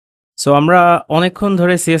So আমরা অনেকক্ষণ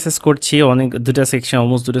ধরে সিএসএস করছি, অনেক দুটা সেকশন,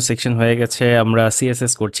 অলমোস্ট দুটো সেকশন হয়ে গেছে আমরা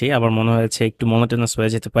সিএসএস করছি। আমার মনে হয়েছে একটু মনোটোনাস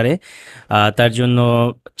হয়ে যেতে পারে। তার জন্য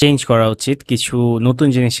চেঞ্জ করা উচিত, কিছু নতুন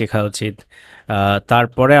জিনিস শেখা উচিত।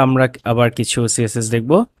 তারপরে আমরা আবার কিছু সিএসএস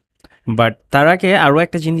দেখব। বাট তার আগে আরও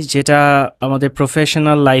একটা জিনিস যেটা আমাদের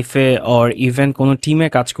প্রফেশনাল লাইফে অর ইভেন কোনো টিমে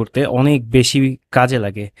কাজ করতে অনেক বেশি কাজে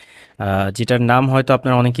লাগে, যেটার নাম হয়তো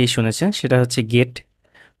আপনারা অনেকেই শুনেছেন, সেটা হচ্ছে গেট।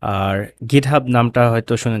 আর গিটহাব নামটা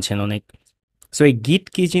হয়তো শুনেছেন অনেক। সো এই গিট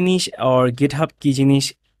কি জিনিস আর গিটহাব কি জিনিস,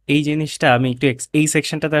 এই জিনিসটা আমি একটু এই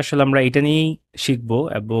সেকশনটাতে আসলে আমরা এটা নিয়েই শিখবো,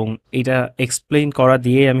 এবং এটা এক্সপ্লেইন করা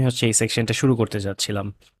দিয়ে আমি হচ্ছে এই সেকশনটা শুরু করতে যাচ্ছিলাম।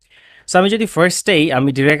 সো আমি যদি ফার্স্টেই আমি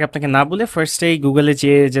ডিরেক্ট আপনাকে না বলে ফার্স্টেই গুগলে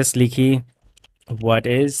যেয়ে জাস্ট লিখি হোয়াট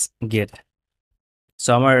ইজ গিট। সো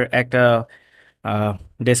আমার একটা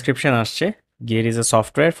ডেসক্রিপশন আসছে, গিট is a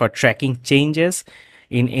software for tracking changes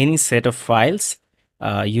in any set of files,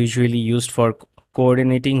 usually used for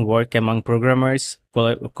coordinating work among programmers,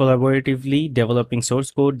 collaboratively developing source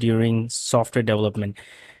code during software development.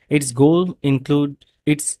 Its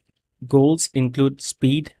its goals include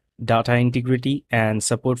speed, data integrity, and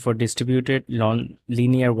support for distributed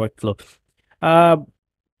non-linear workflow. আহ,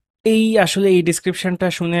 এই আসলে এই ডিসক্রিপশনটা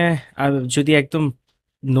শুনে যদি একদম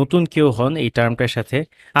নতুন কেউ হন এই টার্মটার সাথে,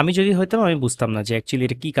 আমি যদি হইতাম আমি বুঝতাম না যে অ্যাকচুয়ালি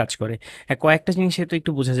এটা কি কাজ করে। হ্যাঁ, কয়েকটা জিনিসে তো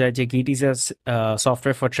একটু বোঝা যায় যে গিট is a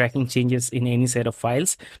software for tracking changes in any set of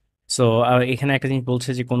files. So এখানে একটা জিনিস বলছে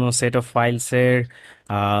যে কোনো সেট অফ ফাইলসের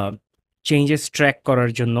চেঞ্জেস ট্র্যাক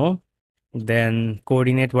করার জন্য, দেন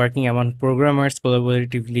কোঅর্ডিনেট ওয়ার্কিং এমন প্রোগ্রামার্স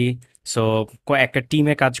কোলাবোরেটিভলি। সো একটা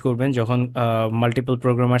টিমে কাজ করবেন যখন মাল্টিপল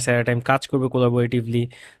প্রোগ্রামার্স অ্যাট টাইম কাজ করবে কোলাবোরেটিভলি।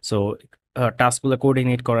 সো টাস্কগুলো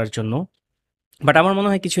কোঅর্ডিনেট করার জন্য। বাট আমার মনে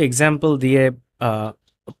হয় কিছু এক্সাম্পল দিয়ে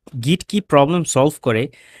গিট কি প্রবলেম সলভ করে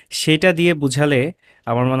সেটা দিয়ে বুঝালে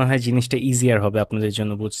আমার মনে হয় জিনিসটা ইজিয়ার হবে আপনাদের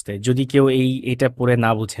জন্য বুঝতে, যদি কেউ এটা পড়ে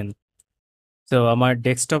না বুঝেন। তো আমার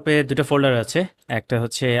ডেস্কটপে দুটো ফোল্ডার আছে, একটা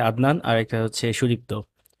হচ্ছে আদনান আর একটা হচ্ছে সুদীপ্ত।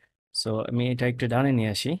 সো আমি এটা একটু ডানে নিয়ে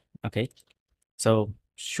আসি। ওকে। সো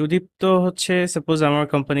সুদীপ্ত হচ্ছে সাপোজ আমার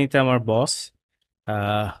কোম্পানিতে আমার বস।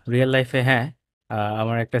 রিয়েল লাইফে হ্যাঁ,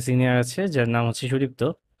 আমার একটা সিনিয়র আছে যার নাম হচ্ছে সুদীপ্ত।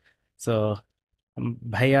 সো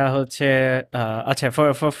ভাইয়া হচ্ছে আচ্ছা, ফর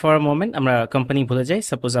ফর ফর মোমেন্ট আমরা কোম্পানি ভুলে যাই,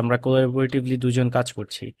 সাপোজ আমরা কোলাবোরেটিভলি দুজন কাজ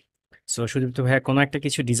করছি। সো সুদীপ্ত ভাইয়া কোনো একটা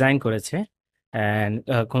কিছু ডিজাইন করেছে, অ্যান্ড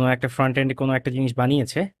কোনো একটা ফ্রন্ট এন্ডে কোনো একটা জিনিস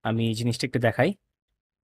বানিয়েছে। আমি এই জিনিসটা একটু দেখাই।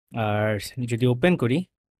 আর যদি ওপেন করি,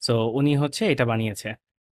 সো উনি হচ্ছে এটা বানিয়েছে,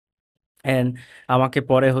 অ্যান্ড আমাকে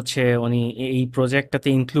পরে হচ্ছে উনি এই প্রজেক্টটাতে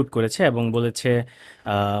ইনক্লুড করেছে এবং বলেছে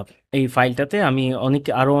আহ, এই ফাইলটাতে আমি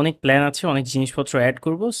আরো অনেক প্ল্যান আছে, অনেক জিনিসপত্র অ্যাড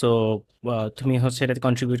করব। সো তুমি হচ্ছে এটাতে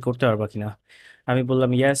কন্ট্রিবিউট করতে পারবা কিনা। আমি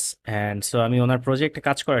বললাম ইয়েস, অ্যান্ড সো আমি ওনার প্রজেক্টে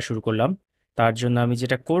কাজ করা শুরু করলাম। তার জন্য আমি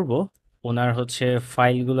যেটা করব, ওনার হচ্ছে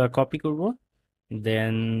ফাইলগুলো কপি করব,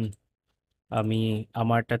 দেন আমি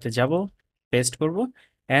আমারটাতে যাব, পেস্ট করব,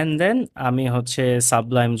 অ্যান্ড দেন আমি হচ্ছে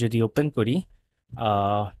সাবলাইম যদি ওপেন করি।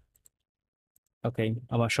 ওকে,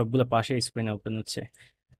 আমার সবগুলো পাশে স্ক্রিনে ওপেন হচ্ছে।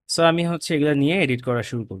 সো আমি হচ্ছে এগুলো নিয়ে এডিট করা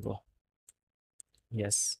শুরু করব।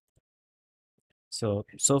 Yes. So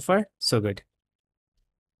so far so good.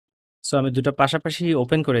 So আমি দুটো পাশাপাশি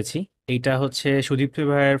ওপেন করেছি। এইটা হচ্ছে সুদীপ্ত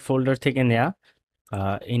ভাইয়ের ফোল্ডার থেকে নেয়া,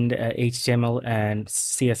 ইন এইচটিএমএল অ্যান্ড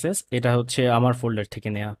সিএসএস। এটা হচ্ছে আমার ফোল্ডার থেকে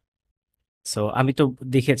নেয়া। সো আমি তো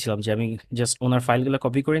দেখিয়েছিলাম যে আমি জাস্ট ওনার ফাইলগুলো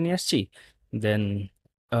কপি করে নিয়ে আসছি, দেন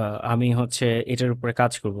আমি হচ্ছে এটার উপরে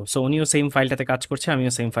কাজ করব। সো উনিও সেম ফাইলটাতে কাজ করছে,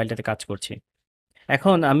 আমিও সেম ফাইলটাতে কাজ করছি।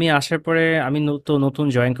 এখন আমি আসার পরে আমি তো নতুন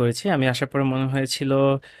জয়েন করেছি, আমি আসার পরে মনে হয়েছিল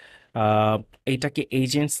আহ, এইটাকে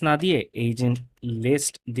এজেন্টস না দিয়ে এজেন্ট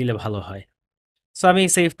লিস্ট দিলে ভালো হয়। সো আমি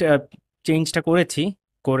সেফ চেঞ্জটা করেছি।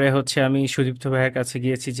 করে হচ্ছে আমি সুদীপ্ত ভাইয়ের কাছে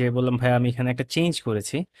গিয়েছি, যে বললাম ভাই আমি এখানে একটা চেঞ্জ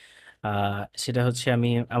করেছি। সেটা হচ্ছে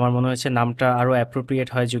আমার মনে হচ্ছে নামটা আরো অ্যাপ্রোপ্রিয়েট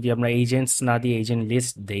হয় যদি আমরা এজেন্টস না দিয়ে এজেন্ট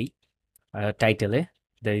লিস্ট দেই টাইটেলে,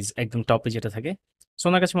 দ্যাট ইজ একদম টপে যেটা থাকে। সো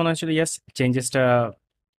ওনার কাছে মনে হয়েছিল ইয়েস, চেঞ্জেসটা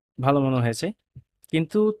ভালো মনে হয়েছে।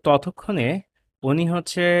 কিন্তু ততক্ষণে উনি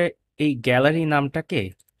হচ্ছে এই গ্যালারি নামটাকে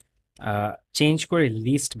চেঞ্জ করে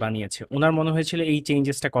লিস্ট বানিয়েছে। উনার মনে হয়েছিল এই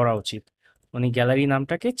চেঞ্জেসটা করা উচিত, উনি গ্যালারি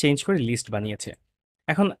নামটাকে চেঞ্জ করে লিস্ট বানিয়েছে।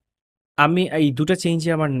 এখন আমি এই দুটো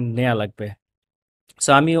চেঞ্জই আমার নেওয়া লাগবে। সো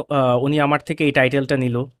উনি আমার থেকে এই টাইটেলটা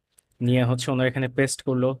নিল, নিয়ে হচ্ছে ওনার এখানে পেস্ট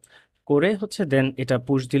করলো, করে হচ্ছে দেন এটা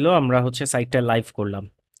পুশ দিল, আমরা হচ্ছে সাইটটা লাইভ করলাম।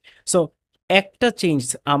 সো একটা চেঞ্জ,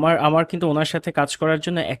 আমার আমার কিন্তু ওনার সাথে কাজ করার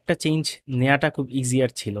জন্য একটা চেঞ্জ নেওয়াটা খুব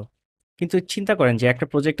ইজিয়ার ছিল। কিন্তু চিন্তা করেন যে একটা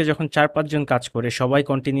প্রজেক্টে যখন ৪-৫ জন কাজ করে সবাই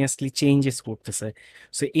কন্টিনিউয়াসলি চেঞ্জেস করতেছে,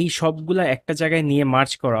 সো এই সবগুলা একটা জায়গায় নিয়ে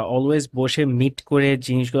মার্চ করা, অলওয়েজ বসে মিট করে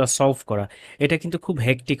জিনিসগুলো সলভ করা, এটা কিন্তু খুব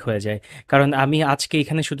হেক্টিক হয়ে যায়। কারণ আমি আজকে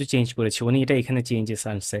এখানে শুধু চেঞ্জ করেছি, উনি এটা এখানে চেঞ্জেস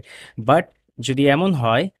আনছে। বাট যদি এমন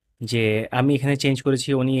হয় যে আমি এখানে চেঞ্জ করেছি,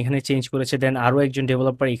 উনি এখানে চেঞ্জ করেছে, দেন আরো একজন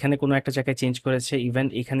ডেভেলপার এখানে কোনো একটা জায়গায় চেঞ্জ করেছে, ইভেন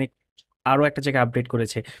এখানে আরো একটা জায়গায় আপডেট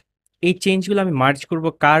করেছে। এই চেঞ্জগুলো আমি মার্জ করব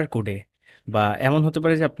কার কোডে? বা এমন হতে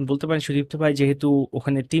পারে যে আপনি বলতে পারেন সুদীপ্ত ভাই যেহেতু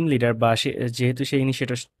ওখানে টিম লিডার বা যেহেতু সে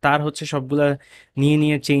ইনিশিয়েটর, তার হচ্ছে সবগুলা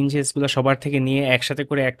নিয়ে চেঞ্জেসগুলো সবার থেকে নিয়ে একসাথে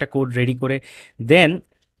করে একটা কোড রেডি করে দেন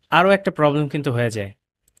আরো একটা প্রবলেম কিন্তু হয়ে যায়।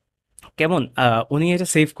 কেমন উনি এটা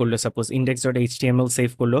সেভ করলো, suppose index dot HTML save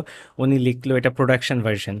করলো, উনি লিখলো এটা প্রোডাকশন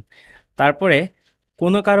ভার্সন। তারপরে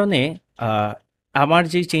কোনো কারণে আহ, আমার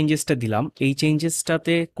যেই চেঞ্জেসটা দিলাম এই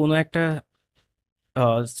চেঞ্জেসটাতে কোনো একটা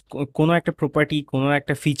কোনো একটা প্রপার্টি, কোনো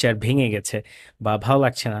একটা ফিচার ভেঙে গেছে বা ভালো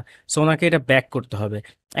লাগছে না, সো ওনাকে এটা ব্যাক করতে হবে।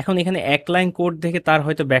 এখন এখানে এক লাইন কোড দেখে তার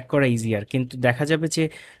হয়তো ব্যাক করা ইজিয়ার, কিন্তু দেখা যাবে যে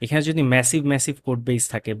এখানে যদি ম্যাসিভ ম্যাসিভ কোড বেস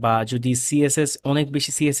থাকে বা যদি সিএসএস অনেক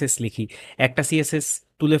বেশি সিএসএস লিখি, একটা সিএসএস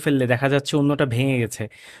তুলে ফেললে দেখা যাচ্ছে অন্যটা ভেঙে গেছে।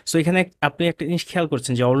 সো এখানে আপনি একটা জিনিস খেয়াল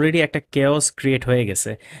করছেন যে অলরেডি একটা কেওস ক্রিয়েট হয়ে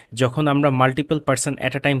গেছে। যখন আমরা multiple person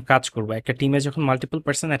at a time কাজ করব, একটা টিমে যখন multiple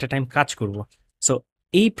person at a time কাজ করব, সো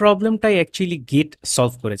এই প্রবলেমটাই অ্যাকচুয়ালি গিট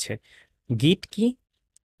সলভ করেছে। গিট কি?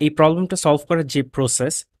 এই প্রবলেমটা সলভ করার যে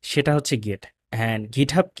প্রসেস, সেটা হচ্ছে গিট। অ্যান্ড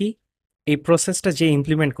গিটহাব কি? এই প্রসেসটা যে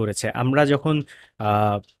ইমপ্লিমেন্ট করেছে। আমরা যখন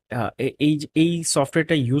আহ, আহ, এই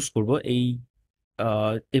সফটওয়্যারটা ইউজ করব, এই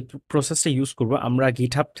প্রসেসটা ইউজ করব, আমরা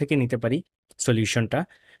গিটহাব থেকে নিতে পারি সলিউশনটা।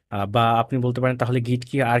 বা আপনি বলতে পারেন তাহলে গিট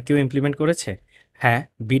কি আর কেউ ইমপ্লিমেন্ট করেছে? হ্যাঁ,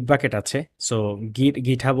 বিট বাকেট আছে। সো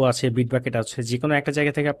গিটহাবও আছে, বিট বাকেট আছে, যে কোনো একটা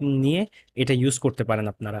জায়গা থেকে আপনি নিয়ে এটা ইউজ করতে পারেন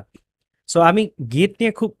আপনারা। সো আমি গিট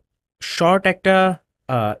নিয়ে খুব শর্ট একটা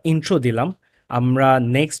ইন্ট্রো দিলাম। আমরা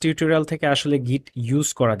নেক্সট টিউটোরিয়াল থেকে আসলে গিট ইউজ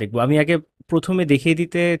করা দেখব। আমি আগে প্রথমে দেখিয়ে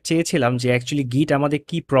দিতে চেয়েছিলাম যে অ্যাকচুয়ালি গিট আমাদের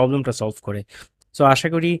কি প্রবলেমটা সলভ করে। সো আশা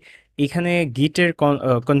করি এখানে গিটের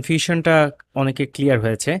কনফিউশনটা অনেকে ক্লিয়ার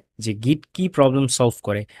হয়েছে যে গিট কি প্রবলেম সলভ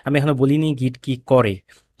করে। আমি এখনো বলিনি গিট কি করে,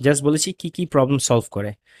 জাস্ট বলেছি কি কি প্রবলেম সলভ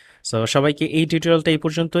করে। সো সবাইকে এই টিউটোরিয়ালটা এই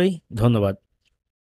পর্যন্তই। ধন্যবাদ।